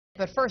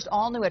But first,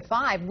 all new at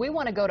 5, we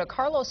want to go to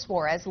Carlos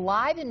Suarez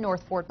live in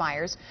North Fort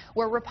Myers,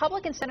 where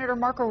Republican Senator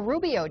Marco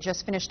Rubio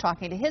just finished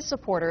talking to his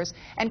supporters.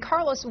 And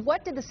Carlos,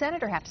 what did the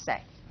senator have to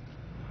say?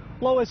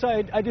 Lois,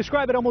 I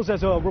describe it almost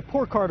as a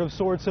report card of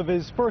sorts of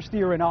his first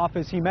year in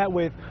office. He met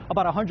with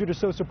about 100 or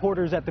so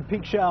supporters at the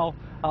Pink Shell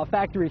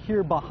factory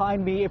here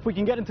behind me. If we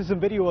can get into some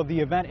video of the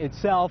event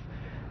itself,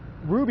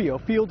 Rubio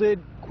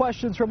fielded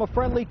questions from a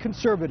friendly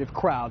conservative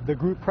crowd. The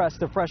group pressed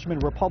the freshman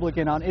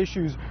Republican on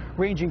issues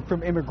ranging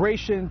from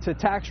immigration to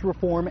tax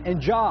reform and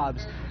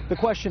jobs. The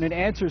question and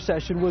answer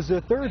session was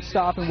the third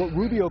stop in what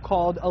Rubio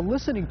called a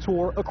listening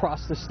tour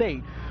across the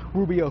state.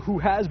 Rubio, who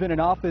has been in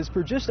office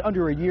for just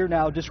under a year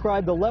now,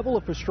 described the level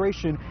of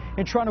frustration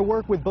in trying to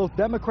work with both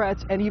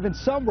Democrats and even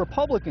some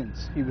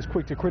Republicans. He was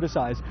quick to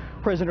criticize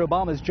President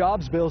Obama's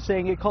jobs bill,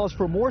 saying it calls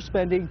for more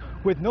spending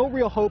with no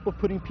real hope of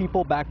putting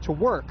people back to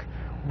work.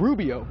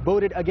 Rubio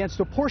voted against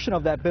a portion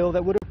of that bill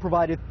that would have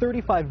provided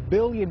 $35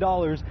 billion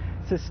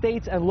to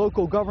states and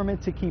local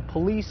government to keep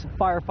police,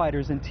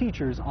 firefighters, and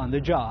teachers on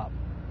the job.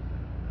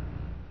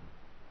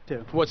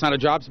 Well, it's not a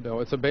jobs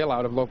bill. It's a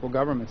bailout of local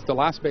governments. The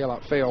last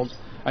bailout failed.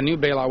 A new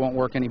bailout won't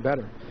work any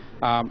better.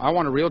 I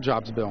want a real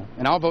jobs bill,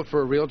 and I'll vote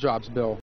for a real jobs bill.